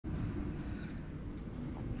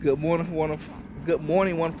Good morning,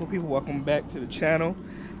 wonderful people. Welcome back to the channel.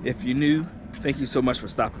 If you're new, thank you so much for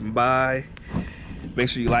stopping by. Make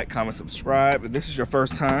sure you like, comment, subscribe. If this is your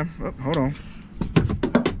first time, oh, hold on.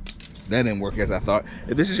 That didn't work as I thought.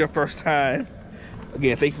 If this is your first time,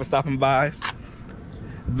 again, thank you for stopping by,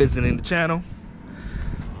 visiting the channel.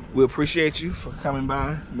 We appreciate you for coming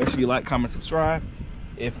by. Make sure you like, comment, subscribe.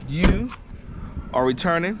 If you are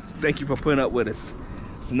returning, thank you for putting up with us.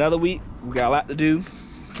 It's another week. We got a lot to do,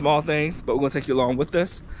 small things, but we're gonna take you along with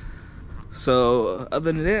us. So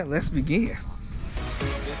other than that, let's begin.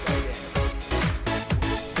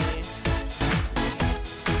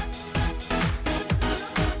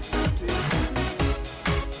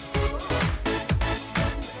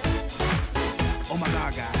 Oh my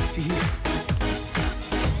God, guys, she here.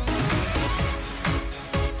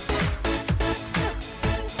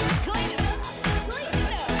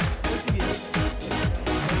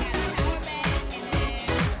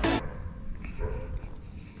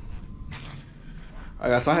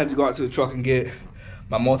 Alright, so I had to go out to the truck and get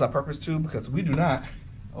my multi-purpose tube because we do not.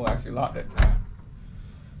 Oh, I actually locked that time.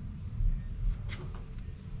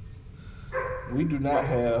 We do not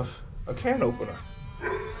have a can opener,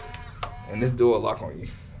 and this door will lock on you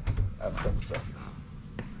after a couple seconds.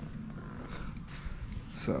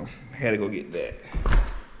 So I had to go get that.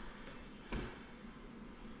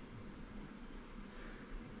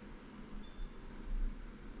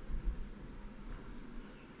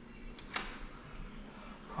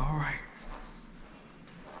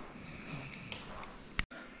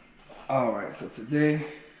 Alright, so today,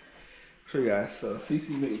 show you guys, so Cece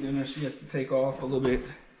made dinner. She has to take off a little bit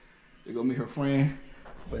to go meet her friend,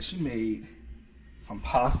 but she made some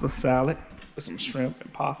pasta salad with some shrimp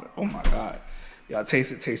and pasta. Oh my God, y'all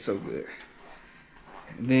taste it, tastes so good.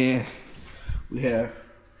 And then we have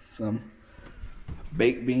some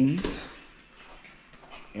baked beans.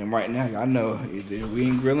 And right now, y'all know, either we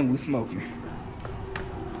ain't grilling, we smoking.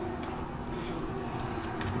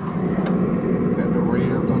 Got the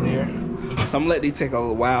ribs on there. So I'm gonna let these take a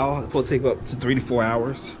little while. It'll take up to 3 to 4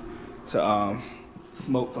 hours to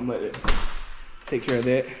smoke. So I'm gonna let it take care of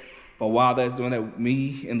that. But while that's doing that,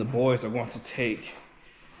 me and the boys are going to take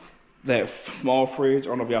that small fridge. I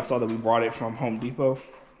don't know if y'all saw that we brought it from Home Depot.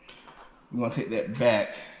 We're gonna take that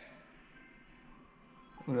back.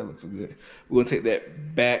 Oh, that looks so good. We're gonna take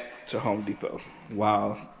that back to Home Depot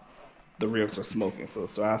while the ribs are smoking. So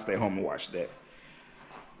I'll stay home and watch that.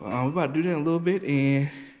 We're about to do that in a little bit and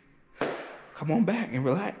come on back and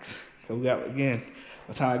relax. So we got, again,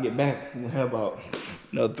 by the time I get back, we'll have about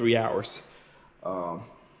another 3 hours of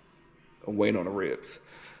waiting on the ribs.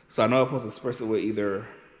 So I know I'm supposed to express it with either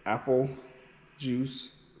apple juice,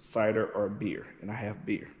 cider, or beer. And I have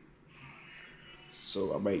beer.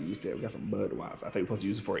 So I might use that. We got some Budweiser. I think we're supposed to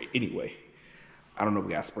use it for it anyway. I don't know if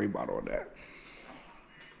we got a spray bottle on that.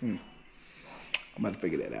 I'm about to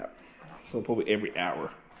figure that out. So probably every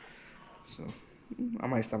hour. So I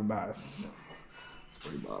might stop by a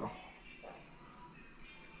spray bottle.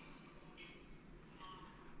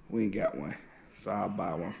 We ain't got one, so I'll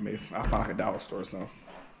buy one from me. I'll find like a dollar store or something.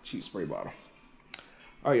 Cheap spray bottle.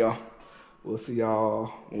 All right, y'all. We'll see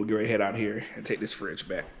y'all when we get ready to head out here and take this fridge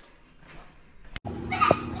back.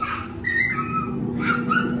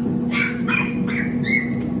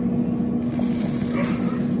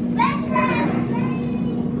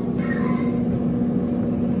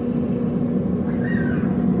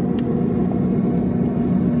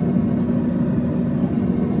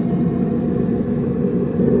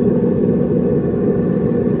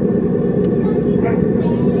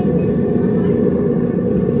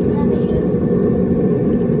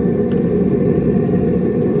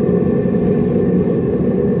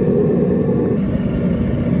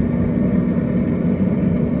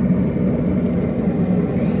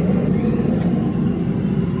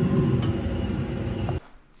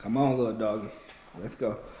 Come on, little doggy. Let's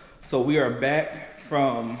go. So we are back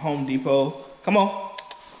from Home Depot. Come on,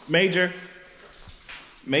 Major.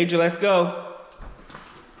 Major, let's go.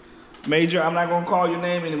 Major, I'm not gonna call your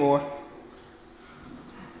name anymore.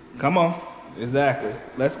 Come on. Exactly.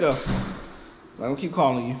 Let's go. I'm gonna keep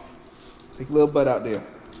calling you. Take a little butt out there.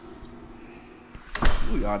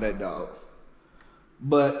 We are that dog.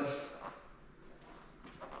 But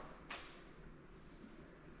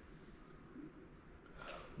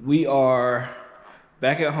we are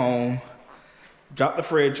back at home. Dropped the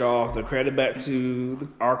fridge off. They're credited back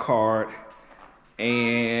to our card.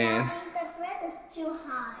 And the bread is too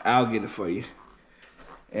hot. I'll get it for you.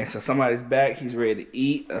 And so somebody's back. He's ready to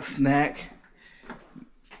eat a snack.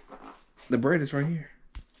 The bread is right here.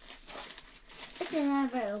 It's another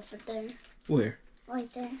bread over there. Where?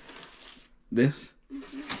 Right there. This?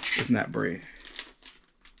 It's not bread.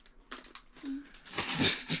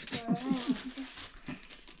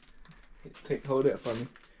 Hold that for me.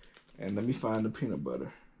 And let me find the peanut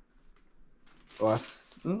butter. Oh,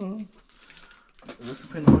 is this the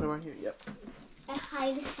peanut butter right here? Yep. I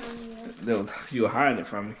hide it from you. You were hiding it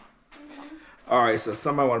from me. Alright, so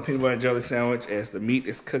somebody want a peanut butter and jelly sandwich as the meat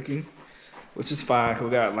is cooking, which is fine. We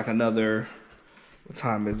got like another, what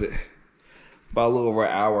time is it? About a little over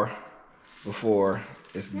an hour before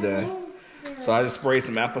it's done. So I just sprayed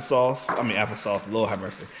some applesauce. Lord have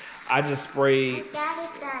mercy. I just sprayed.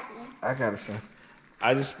 I got it, son.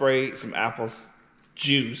 I just sprayed some apple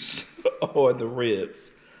juice on the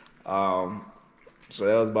ribs. So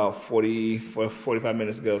that was about 45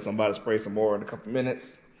 minutes ago. So I'm about to spray some more in a couple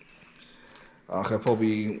minutes.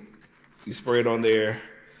 Probably you spray it on there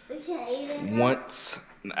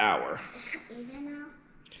once an hour.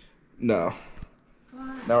 No.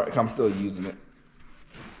 No, I'm still using it.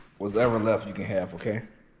 Whatever left you can have, okay?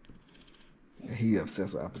 And he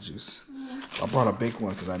obsessed with apple juice. I brought a big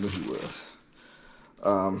one because I knew he was.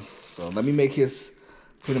 So let me make his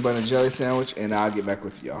peanut butter and jelly sandwich and I'll get back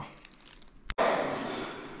with y'all.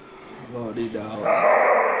 Lordy dog.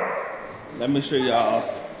 Let me show y'all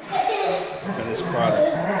finished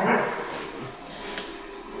product.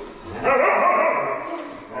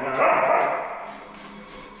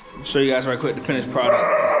 Show you guys right quick the finished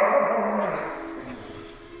products.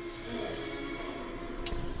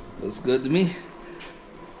 Looks good to me.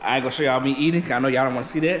 I ain't gonna show y'all me eating, 'cause I know y'all don't want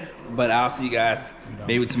to see that, but I'll see you guys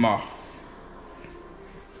maybe tomorrow.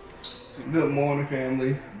 So good morning,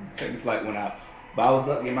 family. Check this light went out. But I was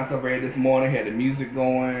up getting myself ready this morning, had the music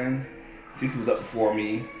going. Cece was up before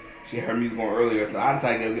me. She had her music going earlier, so I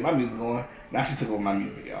decided to go get my music going. Now she took over my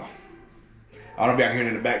music, y'all. I don't know if y'all can hear it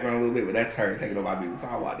in the background a little bit, but that's her taking over my music,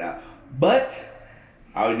 so I walked out. But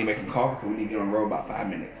I already need to make some coffee because we need to get on the road about 5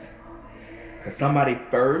 minutes. Because somebody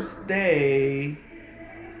first day,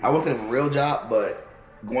 I won't say a real job, but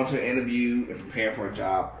going to an interview and preparing for a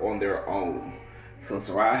job on their own. So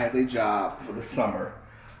Soraya has a job for the summer.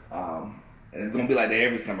 And it's going to be like that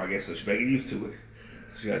every summer, I guess, so she better get used to it.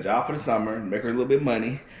 She got a job for the summer, make her a little bit of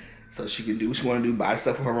money, so she can do what she want to do, buy the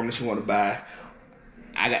stuff for her room that she want to buy.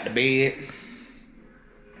 I got the bed.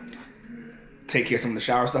 Take care of some of the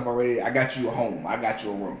shower stuff already. I got you a home. I got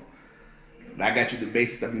you a room. And I got you the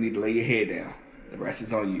basic stuff you need to lay your head down. The rest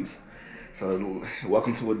is on you. So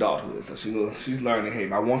welcome to adulthood. So she's learning, hey,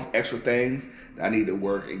 if I want extra things, I need to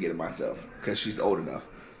work and get it myself because she's old enough.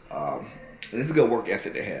 And it's a good work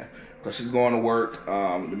ethic to have. So she's going to work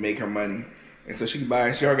to make her money. And so she can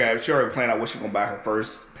buy, she already planned out what she's going to buy her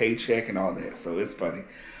first paycheck and all that. So it's funny.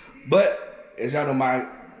 But as y'all know, I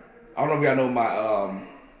don't know if y'all know my,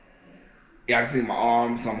 I can see my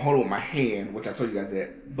arm, so I'm holding with my hand, which I told you guys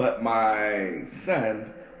that. But my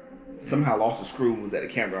son somehow lost a screw and was at the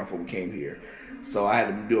campground before we came here. So I had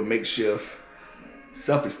to do a makeshift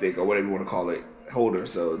selfie stick or whatever you want to call it, holder.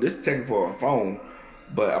 So this is technically for a phone,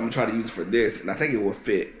 but I'm going to try to use it for this, and I think it will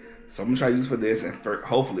fit. So I'm going to try to use it for this and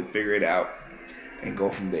hopefully figure it out and go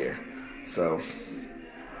from there. So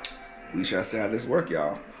we shall see how this works,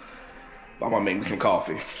 y'all. But I'm going to make me some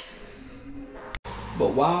coffee.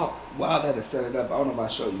 But while that is set it up, I don't know if I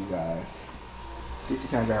show you guys. Cece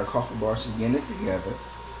kind of got her coffee bar. She's getting it together.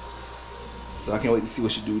 So I can't wait to see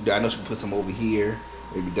what she do. I know she can put some over here,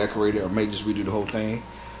 maybe decorate it, or maybe just redo the whole thing.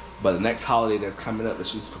 But the next holiday that's coming up that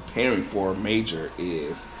she's preparing for major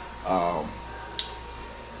is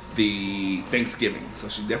the Thanksgiving. So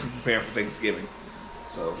she's definitely preparing for Thanksgiving.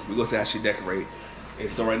 So we're going to see how she decorate. And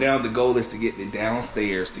so right now the goal is to get the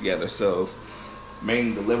downstairs together. So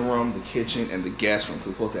mainly the living room, the kitchen, and the guest room.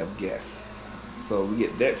 We're supposed to have guests. So if we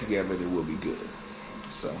get that together, then we'll be good.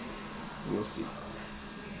 So we'll see.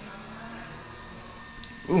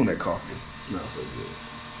 Ooh, that coffee smells so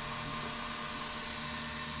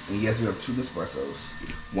good. And yes, we have 2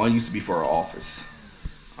 espressos. One used to be for our office.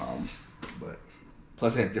 But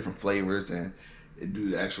plus it has different flavors and it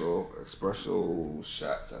do the actual espresso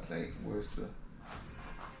shots, I think. Where's the...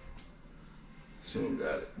 She don't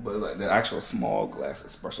got it. But like the actual small glass,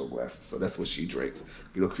 espresso glasses. So that's what she drinks.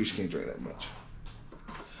 You know, LaCreshia can't drink that much.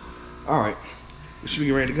 Alright. We should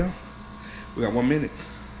be ready to go. We got 1 minute.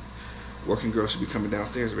 Working girl should be coming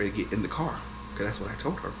downstairs ready to get in the car. Because that's what I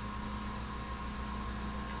told her.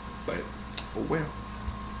 But, oh well.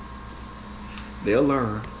 They'll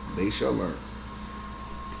learn. They shall learn.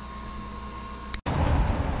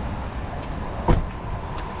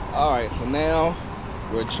 Alright, so now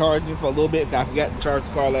we're charging for a little bit. I forgot to charge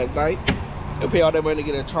the car last night. They'll pay all that money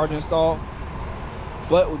to get a charger installed.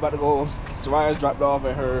 But we're about to go. Soraya's dropped off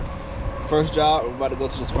at her first job. We're about to go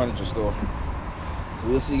to this furniture store. So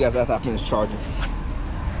we'll see you guys after I finish charging.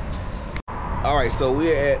 All right, so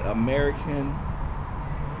we're at American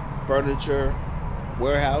Furniture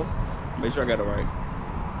Warehouse. Make sure I got it right.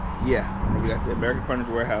 Yeah, we got the American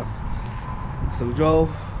Furniture Warehouse. So we drove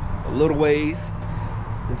a little ways.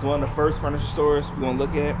 It's one of the first furniture stores we're gonna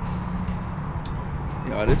look at.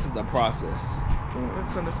 Yo, this is a process.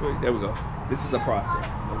 Let's turn this way. There we go. This is a process.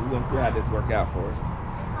 So we're gonna see how this work out for us.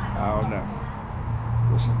 I don't know.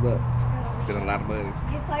 Wish us luck. Spend a lot of money.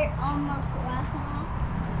 You put it on my glass now?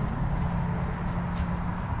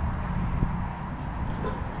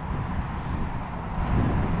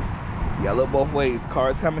 You gotta look both ways.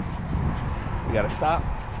 Cars coming. You gotta stop.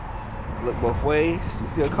 Look both ways. You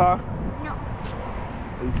see a car? No.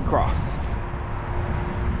 You can cross.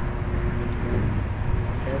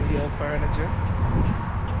 Patio furniture.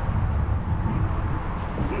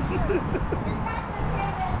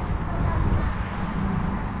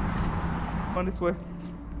 On this way.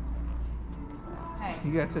 Hey.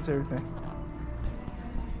 You gotta touch everything.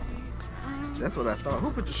 That's what I thought.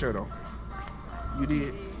 Who put your shirt on? You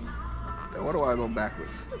did. Why do I go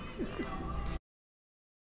backwards?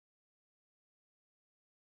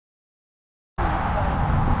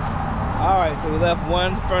 Alright, so we left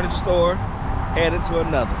one furniture store, headed to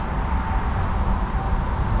another.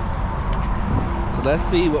 So let's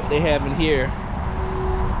see what they have in here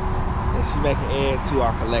that she may can add to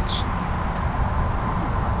our collection.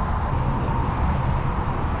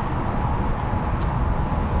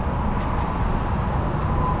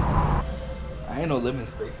 I ain't know living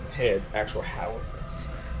spaces had actual houses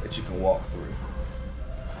that you can walk through.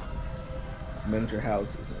 Miniature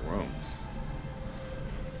houses and rooms.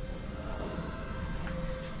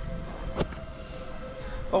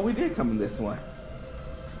 Oh, we did come in this one.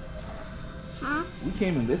 Huh? We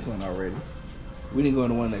came in this one already. We didn't go in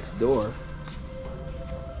the one next door.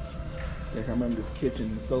 Yeah, I remember this kitchen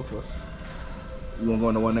and sofa. You wanna go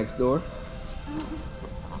in the one next door?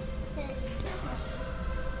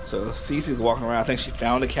 So Cece's walking around. I think she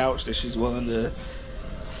found a couch that she's willing to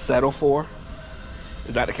settle for.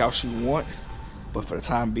 It's not the couch she wants, but for the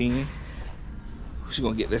time being, she's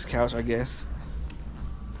gonna get this couch, I guess.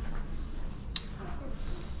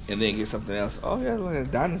 And then get something else. Oh yeah, look at a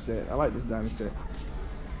dining set. I like this dining set.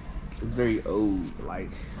 It's very old,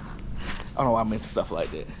 like, I don't know why I'm into stuff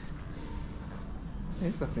like that.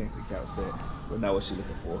 It's a fancy couch set, but not what she's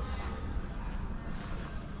looking for.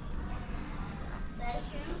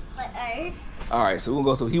 All right, so we're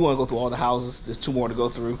gonna go through. He wanna go through all the houses. There's 2 more to go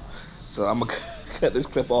through. So I'm gonna cut this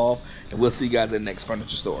clip off, and we'll see you guys at the next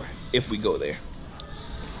furniture store if we go there.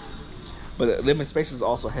 But the living spaces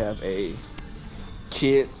also have a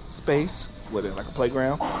kids space with it, like a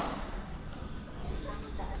playground.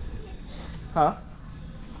 Huh?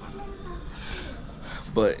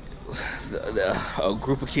 But a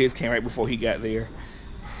group of kids came right before he got there,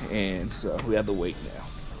 and so we have to wait now.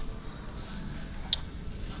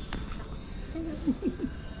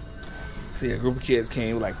 See, a group of kids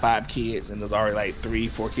came with like 5 kids, and there's already like 3,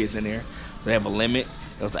 4 kids in there. So they have a limit.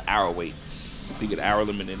 It was an hour wait. You get an hour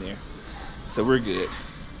limit in there. So we're good.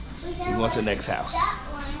 We're going to the next house. That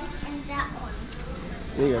one and that one.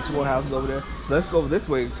 There are 2 more houses over there. So let's go over this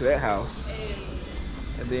way to that house.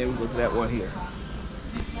 And then we go to that one here.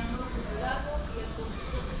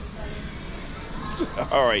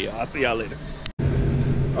 Alright, y'all. I'll see y'all later.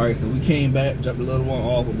 Alright, so we came back, dropped the little one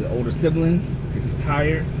off with the older siblings because he's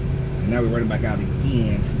tired. And now we're running back out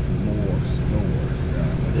again to some more stores.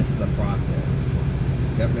 So this is a process.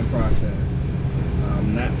 It's definitely a process.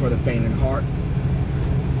 Not for the faint of heart.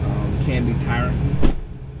 It can be tiresome.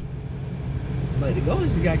 But the goal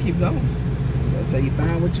is you gotta keep going until you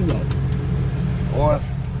find what you want. Or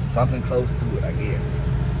something close to it, I guess.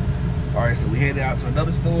 Alright, so we headed out to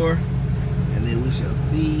another store. And then we shall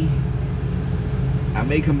see. I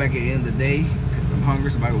may come back at the end of the day because I'm hungry,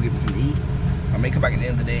 so I might go get me some to eat. So I may come back at the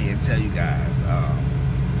end of the day and tell you guys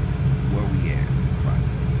where we at in this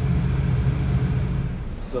process.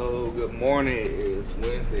 So good morning. It is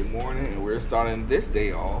Wednesday morning, and we're starting this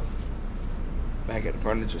day off back at the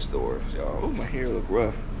furniture store. Y'all, oh, my hair look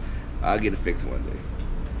rough. I'll get it fixed one day.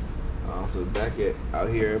 So back out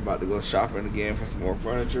here, about to go shopping again for some more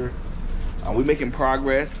furniture. We're making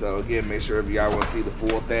progress, so again, make sure if y'all want to see the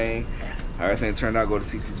full thing, how everything turned out, go to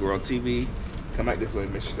CC's World TV. Come back this way,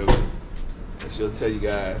 make sure she'll tell you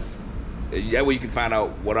guys. That way you can find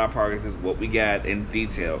out what our progress is, what we got in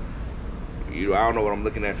detail. I don't know what I'm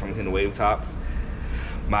looking at, so I'm hitting the wave tops.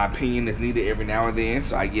 My opinion is needed every now and then,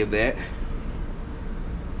 so I give that.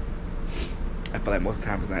 I feel like most of the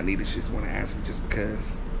time it's not needed. She just want to ask me just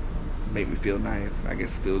because. Make me feel nice, I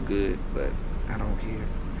guess feel good, but I don't care.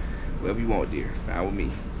 Whatever you want, dear. It's fine with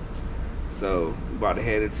me. So we about to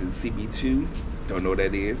head into CB2. Don't know what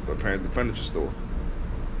that is, but apparently the furniture store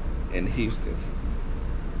in Houston.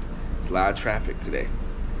 It's a lot of traffic today.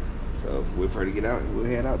 So wait for her to get out and we'll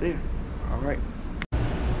head out there. All right.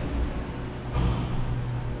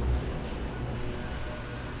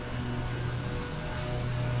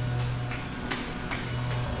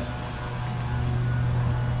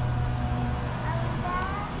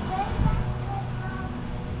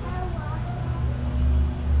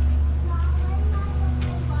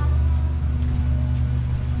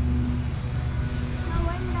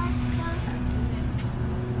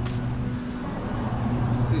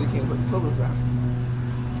 Pull us out.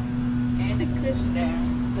 And the cushion there.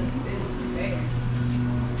 Look, it's there.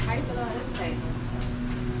 How you feel about this table?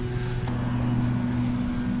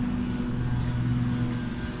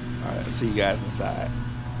 Alright, see you guys inside.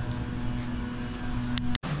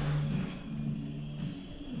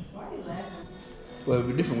 Well,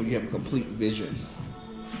 it'll be different when you have a complete vision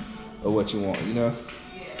of what you want, you know?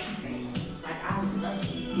 Yeah. Like I would love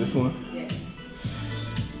it. This one? Yeah.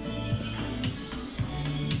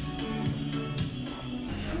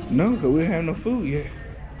 No, because we don't have no food yet.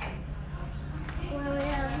 Well, we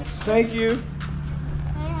have, Thank you.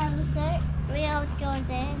 we have a dessert. We have to go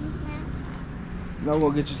there now. No,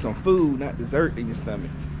 we'll get you some food, not dessert in your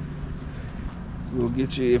stomach. We'll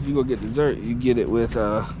get you, if you go get dessert, you get it with,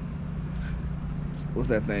 what's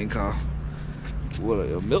that thing called? What,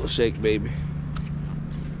 a milkshake, baby.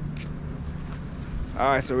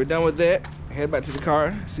 Alright, so we're done with that. Head back to the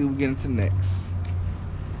car, see what we get into next.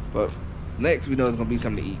 But next, we know it's gonna be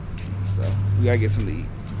something to eat. So we gotta get something to eat.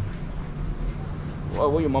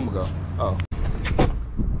 Well, where your mama go? Oh.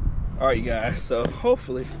 Alright, you guys, so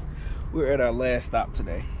hopefully we're at our last stop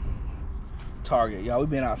today. Target. Y'all, we've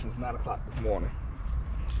been out since 9 o'clock this morning.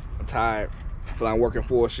 I'm tired. I feel like I'm working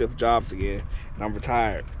 4-shift jobs again, and I'm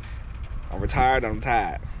retired. I'm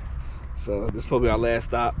tired. So this is probably our last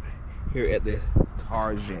stop here at the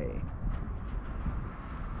Target.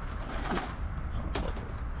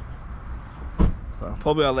 So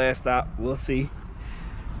probably our last stop. We'll see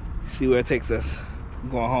where it takes us. I'm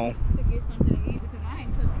going home. To get something to eat because I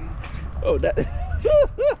ain't cooking. Oh, that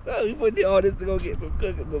we put all this to go get some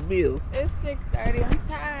cooking, some meals. It's 6:30. I'm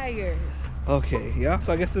tired. Okay, y'all.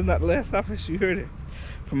 So I guess this is not the last stop. You heard it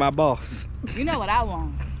from my boss. You know what I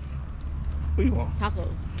want? What you want? Tacos.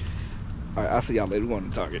 All right, I'll see y'all later. We're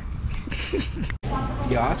going to Target.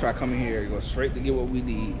 Y'all, I try coming here, go straight to get what we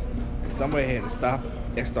need. Somebody had to stop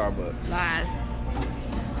at Starbucks.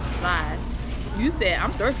 Lies. You said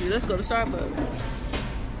I'm thirsty. Let's go to Starbucks.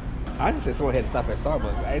 I just said someone had to stop at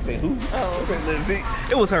Starbucks. I didn't say who. Oh. Let's see.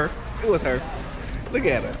 It was her. Look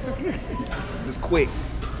at her. Just quick.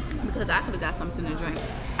 Because I could have got something to drink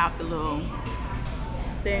out the little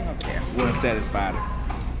thing up there. Wasn't satisfied her.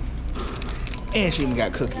 And she even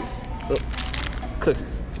got cookies. Oh,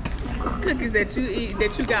 cookies. Cookies that you eat,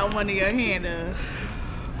 that you got one in your hand of.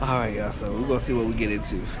 All right, y'all. So we're gonna see what we get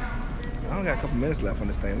into. I only got a couple minutes left on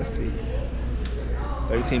this thing. Let's see.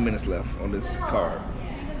 13 minutes left on this card.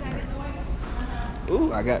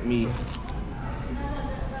 Ooh, I got me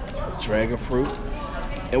dragon fruit.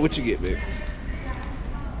 And what you get, babe?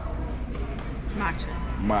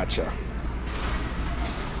 Matcha.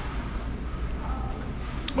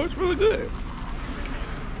 Oh, it's really good.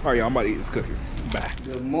 All right, y'all. I'm about to eat this cookie. Bye.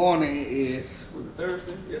 Good morning. Is was it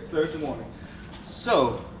Thursday? Yep, Thursday morning.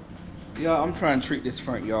 So, y'all, I'm trying to treat this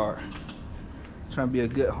front yard. Trying to be a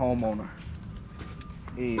good homeowner.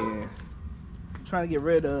 And I'm trying to get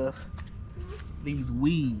rid of these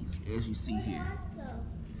weeds, as you see here.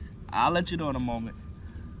 I'll let you know in a moment.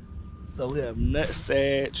 So we have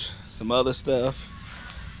nutsedge, some other stuff.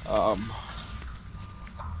 So I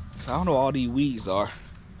don't know what all these weeds are.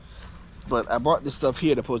 But I brought this stuff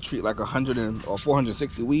here to put treat like 100 or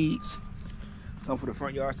 460 weeds. Some for the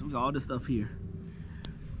front yard. So we got all this stuff here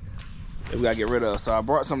that we gotta get rid of. So I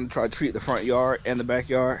brought something to try to treat the front yard and the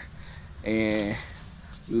backyard, and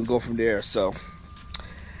we will go from there. So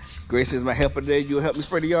Grace is my helper today. You'll help me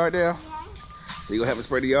spray the yard now? Yeah. So you'll help me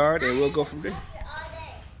spray the yard and we'll go from there. All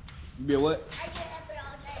day. You be a what? I get helper all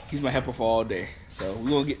day. He's my helper for all day. So we're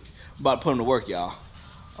gonna get about to put him to work, y'all.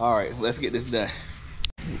 All right, let's get this done.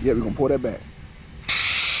 Yeah, we're gonna pull that back.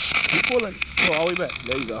 Keep pulling. Pull all the way back.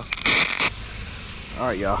 There you go. All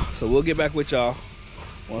right, y'all. So we'll get back with y'all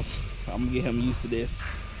once I'm gonna get him used to this,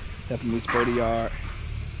 helping me spray the yard,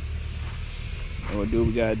 and we'll do what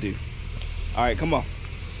we gotta do. All right, come on.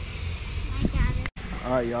 I got it.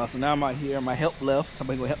 All right, y'all. So now I'm out here. My help left.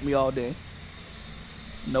 Somebody gonna help me all day.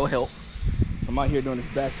 No help. So I'm out here doing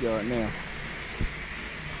this backyard now,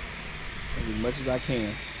 as much as I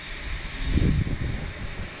can.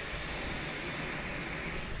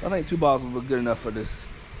 So I think 2 bottles will be good enough for this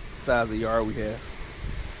size of yard we have.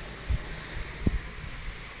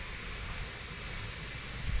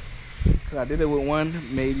 Cause I did it with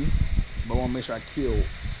 1 maybe, but I want to make sure I kill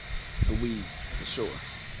the weeds for sure.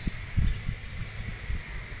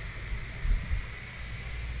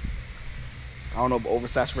 I don't know if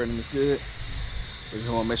oversaturating is good. I just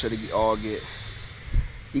want to make sure they all get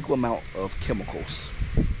equal amount of chemicals.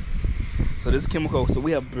 So this chemical, so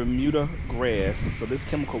we have Bermuda grass. So this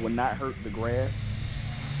chemical will not hurt the grass.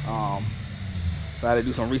 So I had to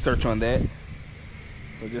do some research on that.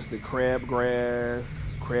 So just the crab grass,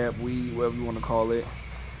 crab weed, whatever you want to call it,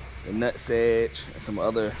 the nutsedge, and some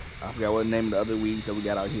other, I forgot what the name of the other weeds that we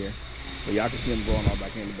got out here. But y'all can see them growing all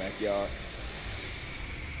back in the backyard.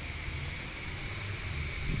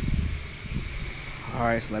 All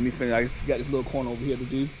right, so let me finish. I just got this little corner over here to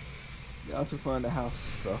do. Down to the front of the house.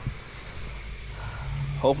 So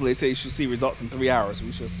hopefully they say you should see results in 3 hours.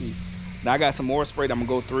 We shall see. Now I got some more spray that I'm gonna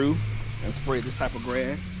go through and spray this type of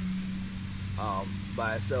grass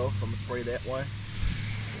by itself. So I'm gonna spray that one.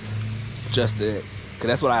 Just to, cause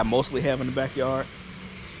that's what I mostly have in the backyard.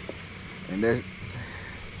 And they're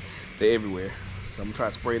everywhere. So I'm gonna try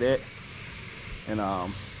to spray that and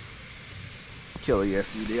kill it. Yeah,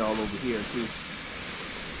 see they all over here too.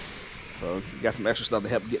 So got some extra stuff to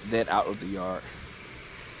help get that out of the yard.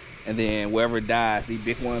 And then wherever it dies, these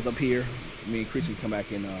big ones up here, me and Creature come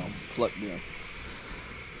back and pluck them.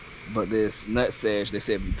 But this nutsedge, they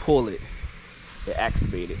said if you pull it, it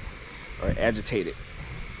activates it or agitate it,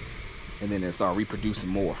 and then it start reproducing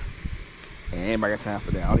more. And anybody got time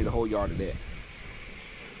for that? I'll need a whole yard of that.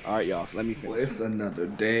 All right, y'all. So let me finish. Well, it's another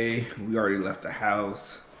day. We already left the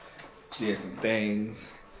house. Did some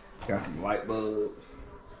things. Got some light bulb,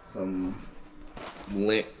 some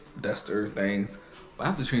lint duster things. But I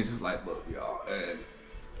have to change this light bulb, y'all. And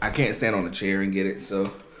I can't stand on the chair and get it,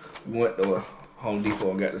 so we went to Home Depot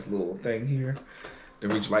and got this little thing here to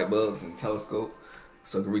reach light bulbs and telescope,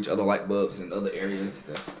 so it can reach other light bulbs in other areas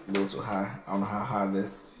that's a little too high. I don't know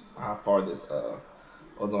how far this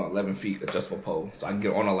was on 11 feet adjustable pole, so I can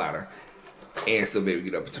get on a ladder and still be able to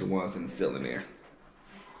get up to the ones in the ceiling there.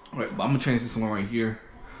 All right, but I'm gonna change this one right here.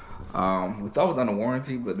 We thought it was under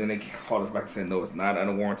warranty, but then they called us back and said no, it's not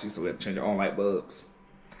under warranty, so we have to change our own light bulbs,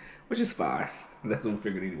 which is fine. That's what we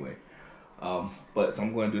figured anyway. But so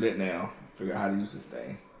I'm going to do that now, figure out how to use this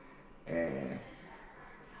thing, and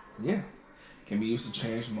yeah, can be used to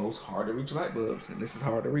change most hard to reach light bulbs, and this is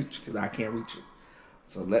hard to reach because I can't reach it.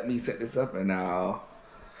 So let me set this up and I'll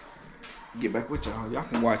get back with y'all. Y'all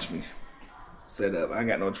can watch me set up. I ain't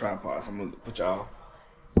got no tripod, so I'm gonna put y'all.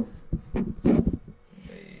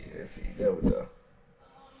 Let's see, there we go.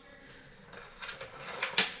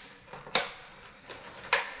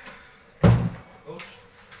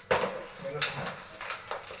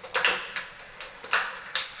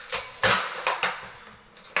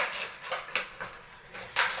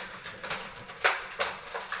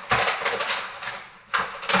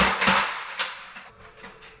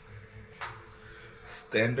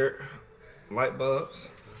 Standard light bulbs,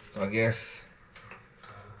 so I guess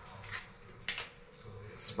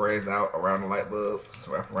sprays out around the light bulbs,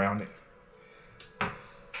 wrap around it,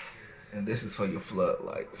 and this is for your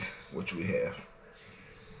floodlights, which we have.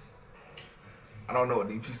 I don't know what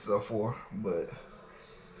these pieces are for, but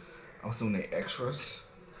I'm assuming they're extras.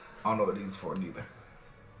 I don't know what these are for neither.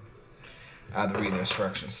 I have to read the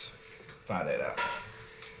instructions, find that out.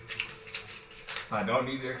 I don't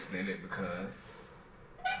need to extend it because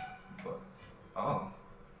oh,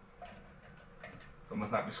 so it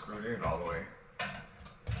must not be screwed in all the way.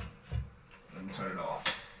 Let me turn it off.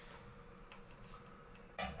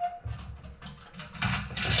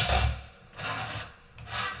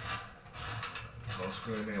 So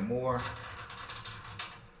screw it in more.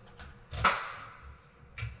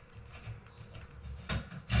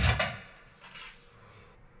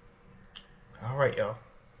 All right, y'all.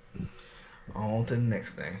 On to the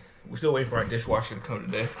next thing. We're still waiting for our dishwasher to come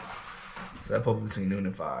today. So that's probably between noon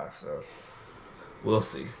and 5, so we'll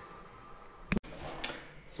see.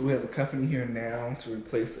 So we have the company here now to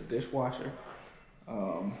replace the dishwasher. I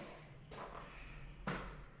don't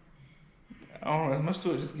know, there's much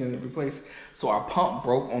to it, just getting it replaced. So our pump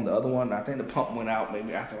broke on the other one. I think the pump went out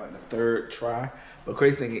maybe after like the 3rd try. But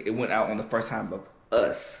crazy thing, it went out on the first time of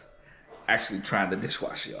us actually trying the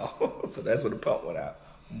dishwasher, y'all. So that's when the pump went out.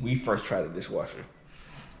 We first tried the dishwasher.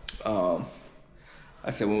 I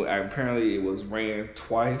said, well, apparently it was ran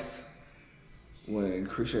twice when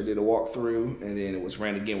LaCreshia did a walkthrough, and then it was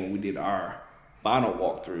ran again when we did our final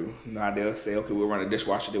walkthrough. You know how they'll say, okay, we'll run a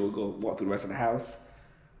dishwasher, then we'll go walk through the rest of the house.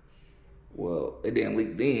 Well, it didn't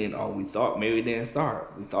leak then, or we thought maybe it didn't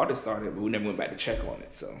start. We thought it started, but we never went back to check on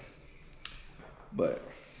it, so. But,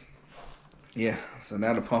 yeah, so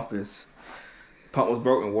now the pump was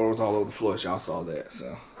broken, water was all over the floor, y'all saw that,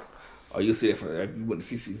 so. Oh, you'll see that if you went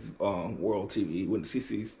to CC's World TV, you went to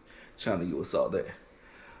CC's channel, you will saw that.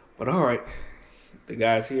 But all right, the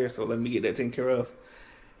guy's here, so let me get that taken care of,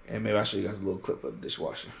 and maybe I'll show you guys a little clip of the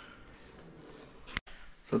dishwasher.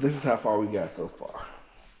 So this is how far we got so far.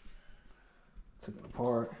 Took it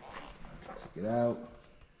apart, took it out.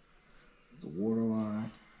 The water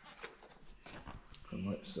line, pretty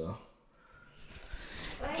much so.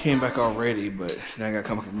 Came back already, but now I gotta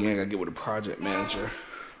come back again. I gotta get with the project manager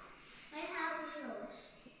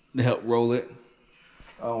to help roll it.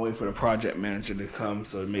 I'll wait for the project manager to come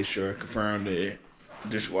so to make sure, confirm the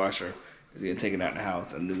dishwasher is getting taken out of the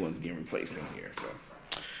house and new one's getting replaced in here. So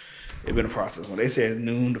it's been a process. When they said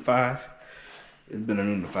noon to 5, it's been a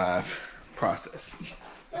noon to 5 process.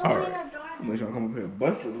 All right, I'm gonna come up here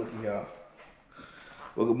busted looking, y'all.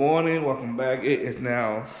 Well, good morning, welcome back. It is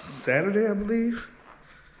now Saturday, I believe.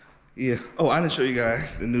 Yeah. Oh, I didn't show you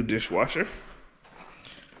guys the new dishwasher,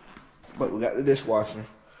 but we got the dishwasher.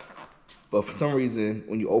 But for some reason,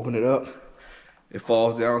 when you open it up, it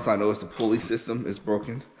falls down. So I know it's the pulley system is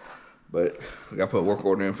broken. But we got to put a work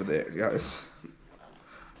order in for that, guys.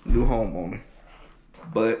 New homeowner.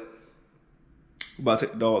 But we're about to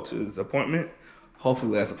take the dog to his appointment.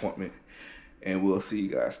 Hopefully last appointment. And we'll see you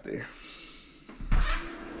guys there.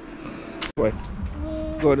 Wait.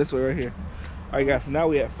 Go this way right here. All right, guys. So now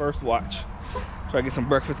we at first watch. Try to get some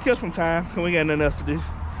breakfast. Kill some time. We got nothing else to do.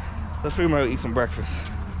 Let's figure out how to eat some breakfast.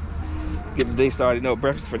 Get the day started. No,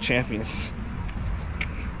 breakfast for champions.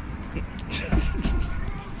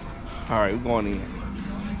 All right, we're going in.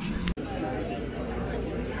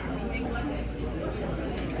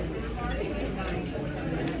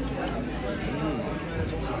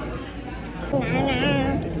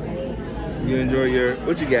 You enjoy your,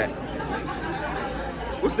 what you got?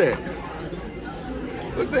 What's that?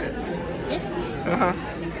 What's that? Uh-huh.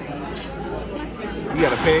 You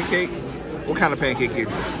got a pancake? What kind of pancake is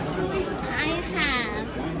it?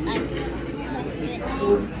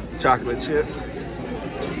 Chocolate chip.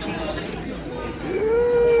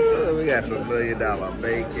 Ooh, we got some $1 million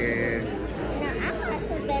bacon. No, I want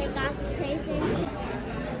to bake off bacon.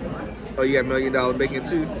 Oh, you got $1 million bacon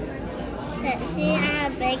too? See, I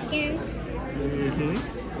have bacon. Mm-hmm.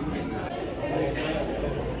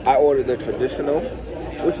 I ordered the traditional.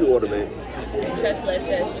 What you order, babe? Tres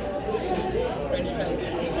leches. French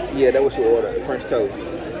toast. Yeah, that was you order. French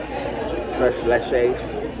toast. Tres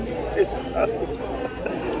leches.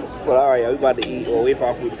 Well, all right, we about to eat. Or wait for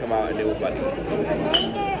our food to come out, and then we're about to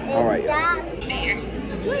eat. All right, y'all.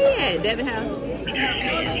 Where you at? Devin house?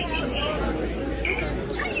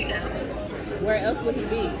 Where else would he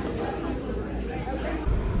be?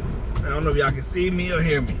 I don't know if y'all can see me or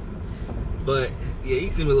hear me, but yeah, you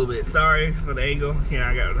can see me a little bit. Sorry for the angle. Yeah,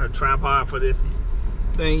 I got a tripod for this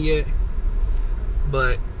thing yet,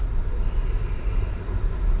 but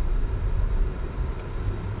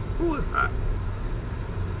who is hot?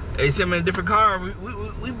 Hey, see, I'm in a different car.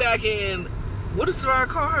 We back in, what is our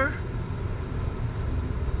car?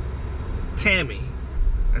 Tammy.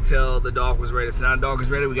 Until the dog was ready. So now the dog is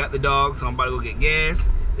ready. We got the dog, so I'm about to go get gas.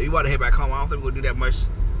 Then we about to head back home. I don't think we're gonna do that much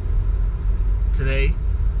today.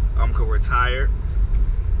 Cause we're tired.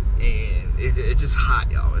 And it's just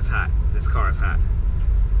hot, y'all. It's hot. This car is hot.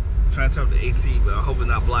 I'm trying to turn up the AC, but I hope it's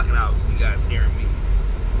not blocking out you guys hearing me.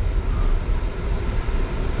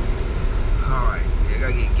 Alright, yeah, I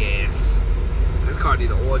gotta get gas. This car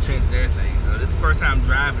need an oil change and everything. So this is the first time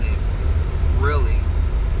driving it, really,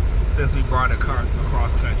 since we brought a car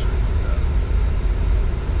across country. So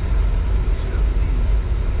shall see.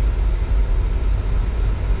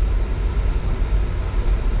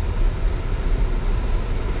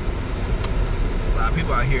 A lot of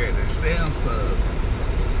people out here at the Sam's Club.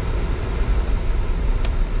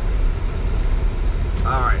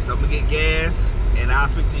 Alright, so I'm gonna get gas. And I'll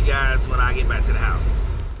speak to you guys when I get back to the house.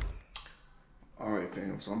 Alright,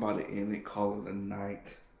 fam. So I'm about to end it, call it a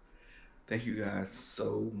night. Thank you guys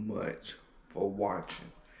so much for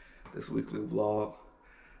watching this weekly vlog.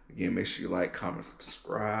 Again, make sure you like, comment,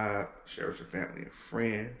 subscribe, share with your family and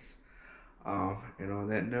friends. And on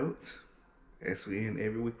that note, as we end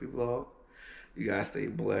every weekly vlog, you guys stay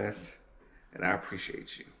blessed. And I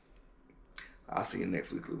appreciate you. I'll see you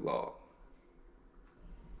next weekly vlog.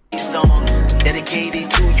 Songs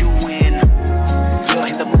dedicated to you and you're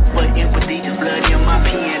in the mood for empathy, just blood in my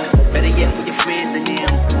pen. Better yet with your friends and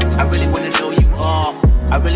them. I really wanna know you all. I really